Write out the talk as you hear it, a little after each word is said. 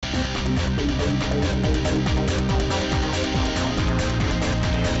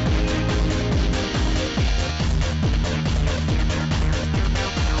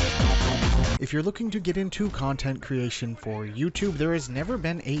If you're looking to get into content creation for YouTube, there has never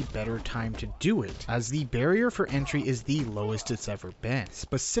been a better time to do it, as the barrier for entry is the lowest it's ever been,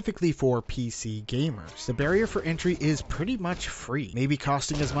 specifically for PC gamers. The barrier for entry is pretty much free, maybe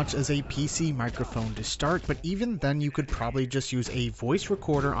costing as much as a PC microphone to start, but even then you could probably just use a voice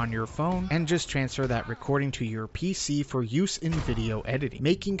recorder on your phone and just transfer that recording to your PC for use in video editing.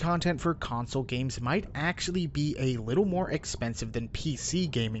 Making content for console games might actually be a little more expensive than PC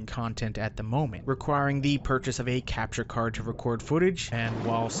gaming content at the moment, requiring the purchase of a capture card to record footage, and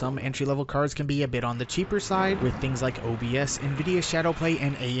while some entry-level cards can be a bit on the cheaper side, with things like OBS, Nvidia Shadowplay,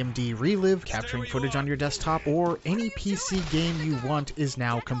 and AMD Relive, capturing footage on your desktop or any PC game you want is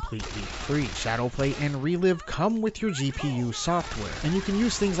now completely free. Shadowplay and Relive come with your GPU software, and you can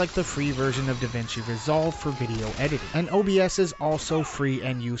use things like the free version of DaVinci Resolve for video editing, and OBS is also free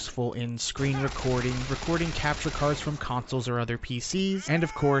and useful in screen recording, recording capture cards from consoles or other PCs, and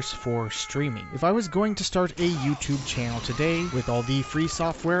of course for streaming. If I was going to start a YouTube channel today with all the free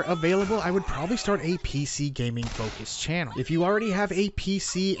software available, I would probably start a PC gaming focused channel. If you already have a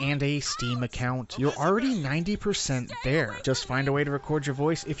PC and a Steam account, you're already 90% there. Just find a way to record your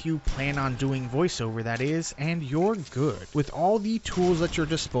voice if you plan on doing voiceover, that is, and you're good. With all the tools at your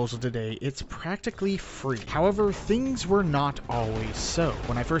disposal today, it's practically free. However, things were not always so.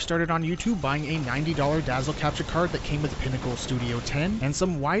 When I first started on YouTube, buying a $90 Dazzle capture card that came with Pinnacle Studio 10 and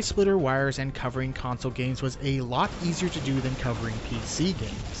some Y-splitter wires and covering console games was a lot easier to do than covering PC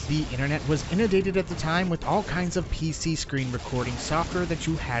games. The internet was inundated at the time with all kinds of PC screen recording software that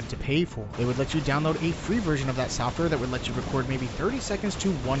you had to pay for. They would let you download a free version of that software that would let you record maybe 30 seconds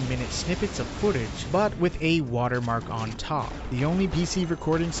to 1 minute snippets of footage, but with a watermark on top. The only PC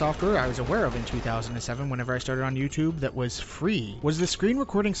recording software I was aware of in 2007 whenever I started on YouTube that was free was the screen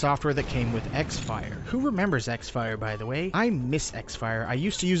recording software that came with Xfire. Who remembers Xfire, by the way? I miss Xfire. I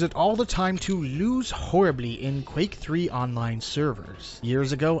used to use it all the time to lose horribly in Quake 3 online servers.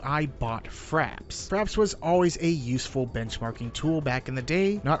 Years ago, I bought Fraps. Fraps was always a useful benchmarking tool back in the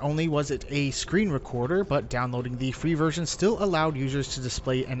day. Not only was it a screen recorder, but downloading the free version still allowed users to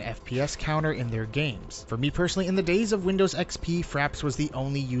display an FPS counter in their games. For me personally, in the days of Windows XP, Fraps was the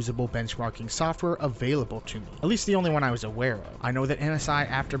only usable benchmarking software available to me. At least the only one I was aware of. I know that NSI,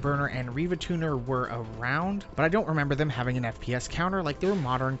 Afterburner, and Riva Tuner were around, but I don't remember them having an FPS counter like their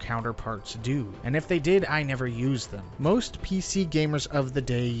modern counterparts do, and if they did, I never used them. Most PC gamers of the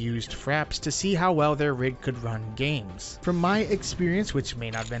day used Fraps to see how well their rig could run games. From my experience, which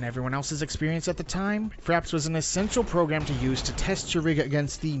may not have been everyone else's experience at the time, Fraps was an essential program to use to test your rig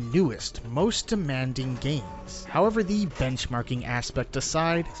against the newest, most demanding games. However, the benchmarking aspect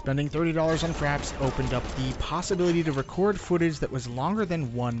aside, spending $30 on Fraps opened up the possibility to record footage that was longer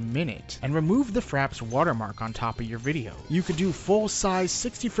than 1 minute, and remove the Fraps watermark on top of your video. You could do full-size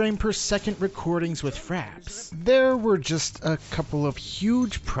 60 frame per second recordings with Fraps. There were just a couple of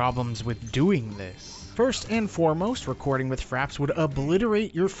huge problems with doing this. First and foremost, recording with Fraps would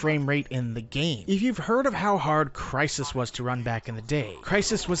obliterate your frame rate in the game. If you've heard of how hard Crysis was to run back in the day,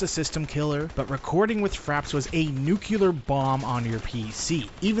 Crysis was a system killer, but recording with Fraps was a nuclear bomb on your PC.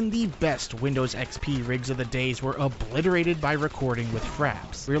 Even the best Windows XP rigs of the days were obliterated by recording with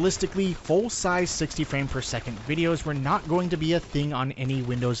Fraps. Realistically, full-size 60 frame per second videos were not going to be a thing on any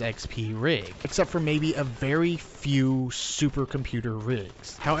Windows XP rig, except for maybe a very few supercomputer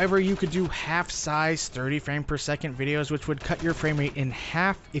rigs. However, you could do half-size 30 frame per second videos, which would cut your frame rate in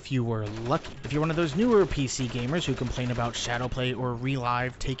half if you were lucky. If you're one of those newer PC gamers who complain about Shadowplay or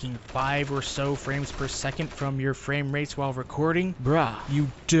Relive taking 5 or so frames per second from your frame rates while recording, bruh, you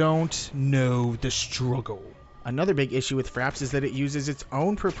don't know the struggle. Another big issue with Fraps is that it uses its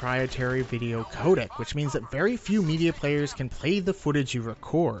own proprietary video codec, which means that very few media players can play the footage you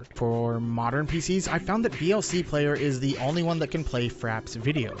record. For modern PCs, I found that VLC Player is the only one that can play Fraps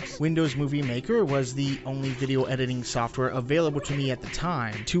videos. Windows Movie Maker was the only video editing software available to me at the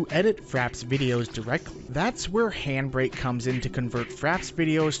time to edit Fraps videos directly. That's where Handbrake comes in to convert Fraps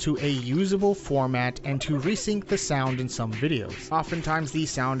videos to a usable format and to resync the sound in some videos. Oftentimes the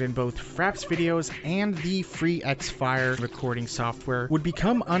sound in both Fraps videos and the free free Xfire recording software would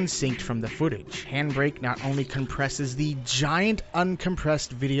become unsynced from the footage. Handbrake not only compresses the giant uncompressed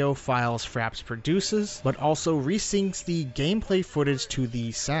video files Fraps produces, but also resyncs the gameplay footage to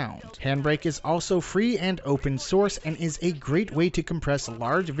the sound. Handbrake is also free and open source and is a great way to compress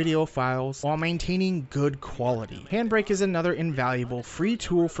large video files while maintaining good quality. Handbrake is another invaluable free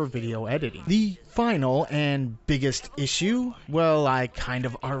tool for video editing. The final and biggest issue, well, I kind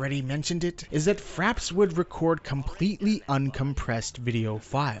of already mentioned it, is that Fraps would record completely uncompressed video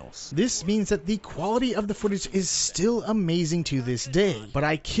files. This means that the quality of the footage is still amazing to this day, but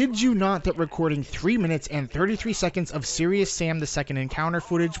I kid you not that recording 3 minutes and 33 seconds of Serious Sam II encounter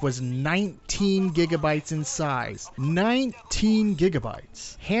footage was 19 gigabytes in size. 19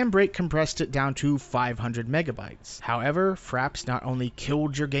 gigabytes. Handbrake compressed it down to 500 megabytes. However, Fraps not only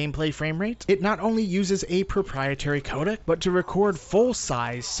killed your gameplay frame rate, it not only uses a proprietary codec, but to record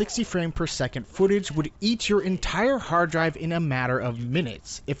full-size 60 frame per second footage would eat your entire hard drive in a matter of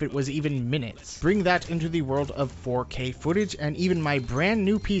minutes, if it was even minutes. Bring that into the world of 4K footage, and even my brand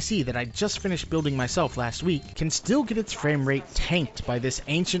new PC that I just finished building myself last week can still get its frame rate tanked by this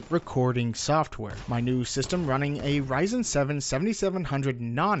ancient recording software. My new system running a Ryzen 7 7700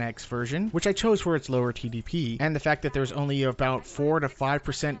 non-X version, which I chose for its lower TDP, and the fact that there's only about 4 to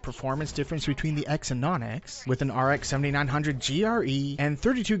 5% performance difference between the X and non-X, with an RX 7900 GRE and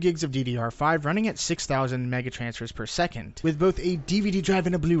 32 gigs of DDR5 running at 6000 megatransfers per second, with both a DVD drive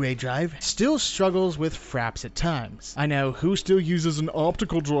and a Blu-ray drive, still struggles with Fraps at times. I know, who still uses an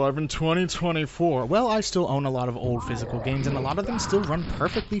optical drive in 2024? Well, I still own a lot of old physical games, and a lot of them still run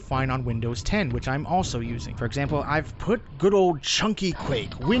perfectly fine on Windows 10, which I'm also using. For example, I've put good old Chunky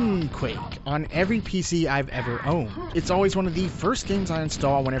Quake, Wind Quake, on every PC I've ever owned. It's always one of the first games I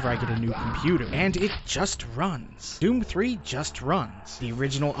install whenever I get a new computer, and it just runs. Doom 3 just runs. The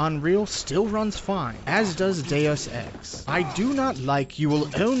original Unreal still runs fine, as does Deus Ex. I do not like You Will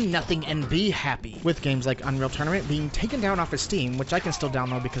Own Nothing and Be Happy, with games like Unreal Tournament being taken down off of Steam, which I can still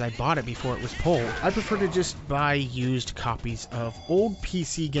download because I bought it before it was pulled. I prefer to just buy used copies of old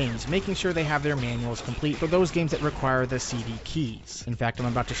PC games, making sure they have their manuals complete for those games that require the CD keys. In fact, I'm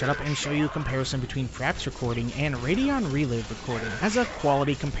about to shut up and show you a comparison between Fraps recording and Radeon Relive recording, as a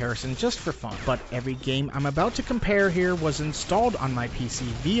quality comparison just for fun. But every game I'm about to compare here was installed on my PC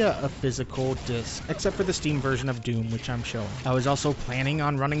via a physical disc, except for the Steam version of Doom, which I'm showing. I was also planning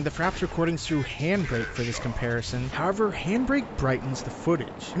on running the Fraps recordings through Handbrake for this comparison. However, Handbrake brightens the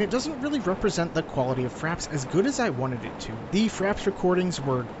footage, and it doesn't really represent the quality of Fraps as good as I wanted it to. The Fraps recordings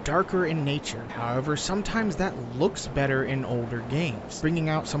were darker in nature, however, sometimes that looks better in older games, bringing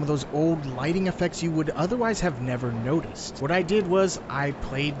out some of those old lighting effects you would otherwise have never noticed. What I did was I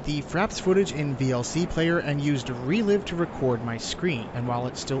played the Fraps footage in VLC Player and used Relive to record my screen, and while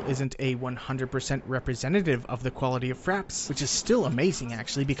it still isn't a 100% representative of the quality of Fraps, which is still amazing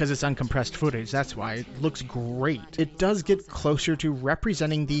actually because it's uncompressed footage, that's why it looks great, it does get closer to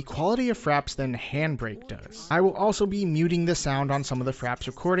representing the quality of Fraps than Handbrake does. I will also be muting the sound on some of the Fraps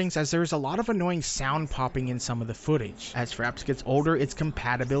recordings, as there's a lot of annoying sound popping in some of the footage. As Fraps gets older, its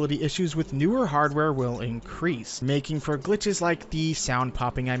compatibility issues with newer hardware will increase, making for glitches like the sound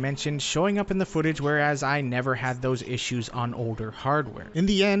popping I mentioned showing up in the footage, whereas I never had those issues on older hardware. In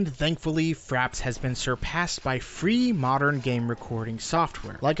the end, thankfully, Fraps has been surpassed by free modern game recording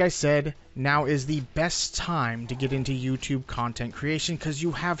software. Like I said, now is the best time to get into YouTube content creation because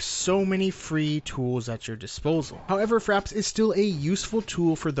you have so many free tools at your disposal. However, Fraps is still a useful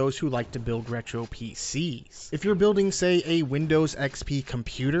tool for those who like to build retro PCs. If you're building, say, a Windows XP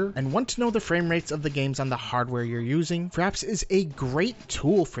computer and want to know the frame rates of the games on the hardware you're using, Fraps is a great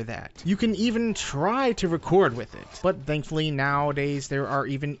tool for that. You can even try to record with it, but thankfully nowadays there are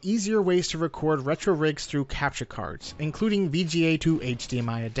even easier ways to record retro rigs through capture cards, including VGA to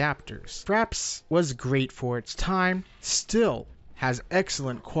HDMI adapters. Fraps was great for its time, still has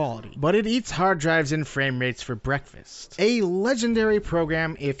excellent quality, but it eats hard drives and frame rates for breakfast. A legendary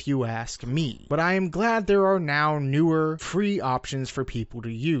program if you ask me, but I am glad there are now newer, free options for people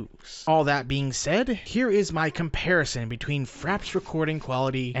to use. All that being said, here is my comparison between Fraps recording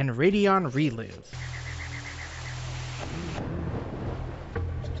quality and Radeon Relive.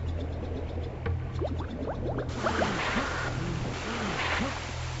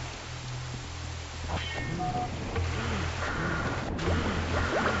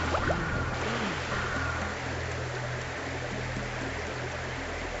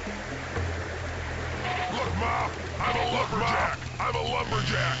 I'm a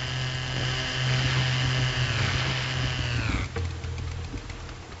lumberjack!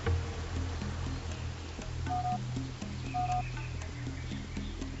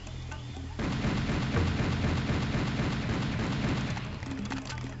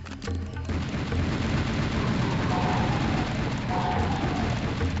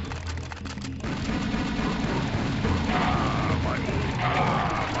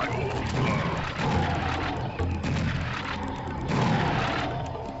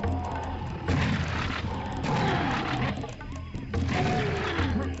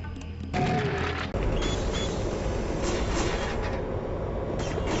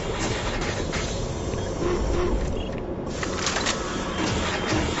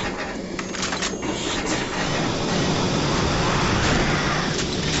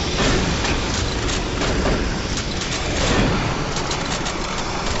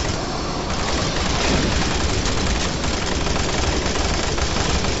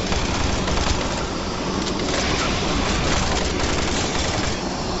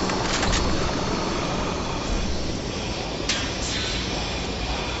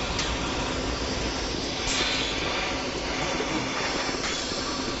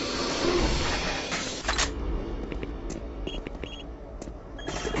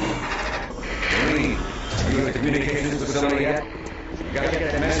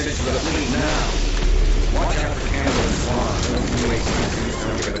 message to the fleet now. Watch out for Campbell and Swan. Those UACs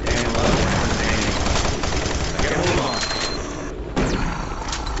don't give a damn about what happens to anyone. Now get a hold on.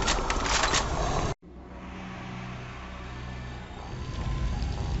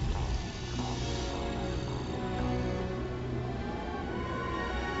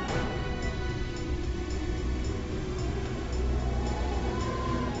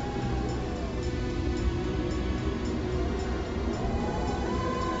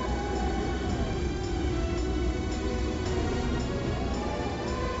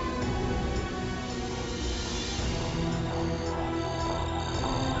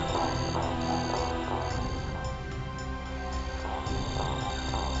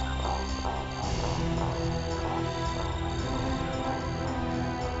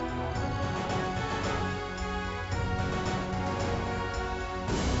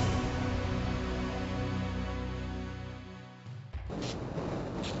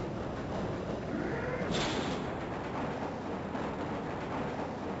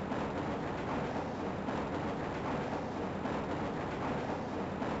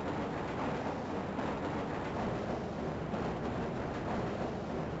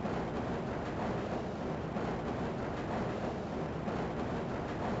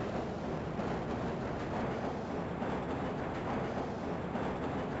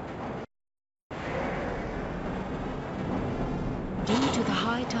 Due to the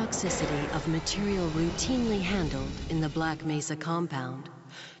high toxicity of material routinely handled in the Black Mesa compound,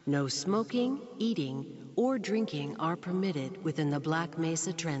 no smoking, eating, or drinking are permitted within the Black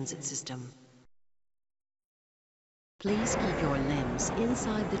Mesa transit system. Please keep your limbs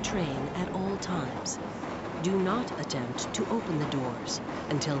inside the train at all times. Do not attempt to open the doors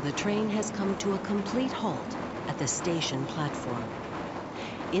until the train has come to a complete halt at the station platform.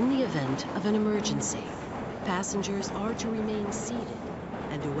 In the event of an emergency, passengers are to remain seated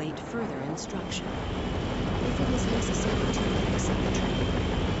and await further instruction. If it is necessary to exit the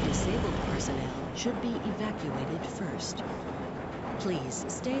train, disabled personnel should be evacuated first. Please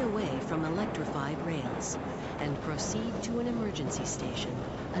stay away from electrified rails and proceed to an emergency station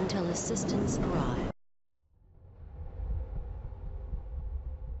until assistance arrives.